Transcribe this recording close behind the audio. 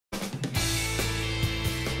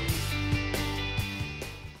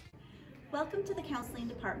Welcome to the Counseling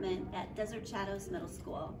Department at Desert Shadows Middle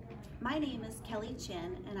School. My name is Kelly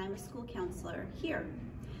Chin and I'm a school counselor here.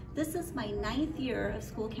 This is my 9th year of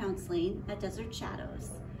school counseling at Desert Shadows.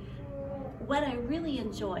 What I really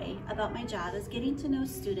enjoy about my job is getting to know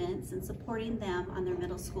students and supporting them on their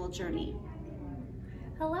middle school journey.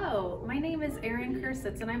 Hello, my name is Erin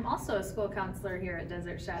Kursitz and I'm also a school counselor here at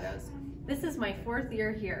Desert Shadows. This is my 4th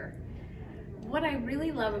year here. What I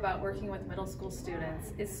really love about working with middle school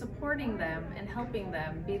students is supporting them and helping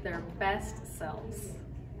them be their best selves.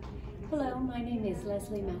 Hello, my name is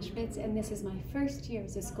Leslie Mashvitz and this is my 1st year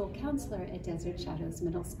as a school counselor at Desert Shadows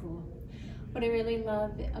Middle School. What I really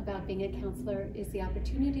love about being a counselor is the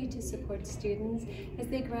opportunity to support students as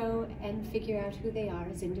they grow and figure out who they are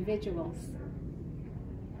as individuals.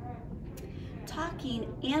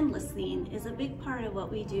 Talking and listening is a big part of what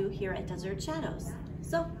we do here at Desert Shadows.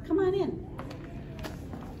 So come on in.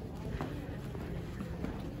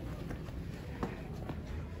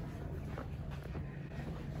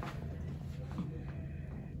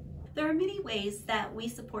 There are many ways that we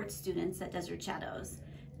support students at Desert Shadows,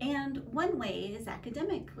 and one way is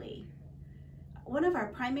academically. One of our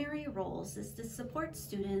primary roles is to support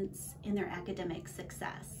students in their academic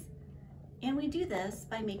success. And we do this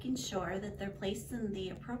by making sure that they're placed in the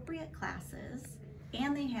appropriate classes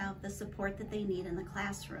and they have the support that they need in the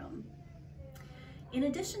classroom. In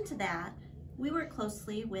addition to that, we work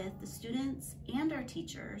closely with the students and our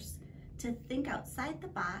teachers to think outside the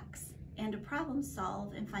box and to problem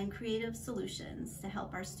solve and find creative solutions to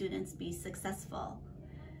help our students be successful.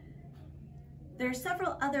 There are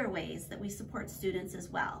several other ways that we support students as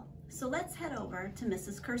well. So let's head over to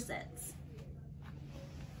Mrs. Kursitz.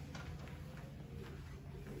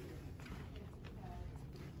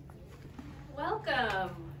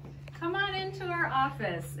 Welcome! Come on into our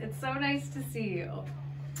office. It's so nice to see you.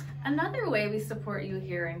 Another way we support you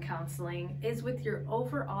here in counseling is with your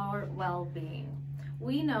overall well-being.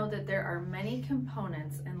 We know that there are many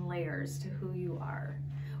components and layers to who you are.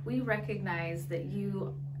 We recognize that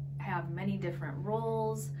you have many different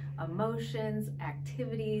roles, emotions,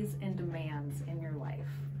 activities, and demands in your life.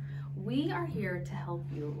 We are here to help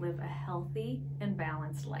you live a healthy and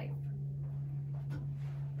balanced life.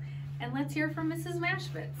 And let's hear from Mrs.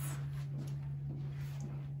 Mashvitz.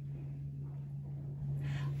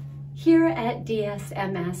 Here at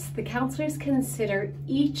DSMS, the counselors consider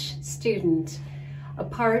each student a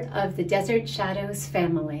part of the Desert Shadows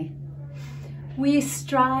family. We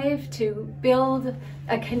strive to build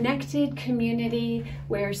a connected community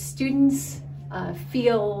where students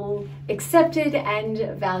feel accepted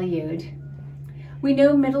and valued. We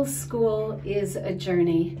know middle school is a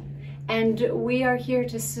journey, and we are here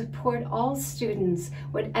to support all students,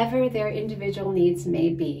 whatever their individual needs may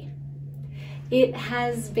be. It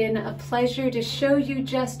has been a pleasure to show you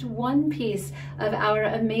just one piece of our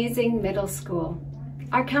amazing middle school,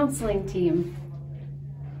 our counseling team.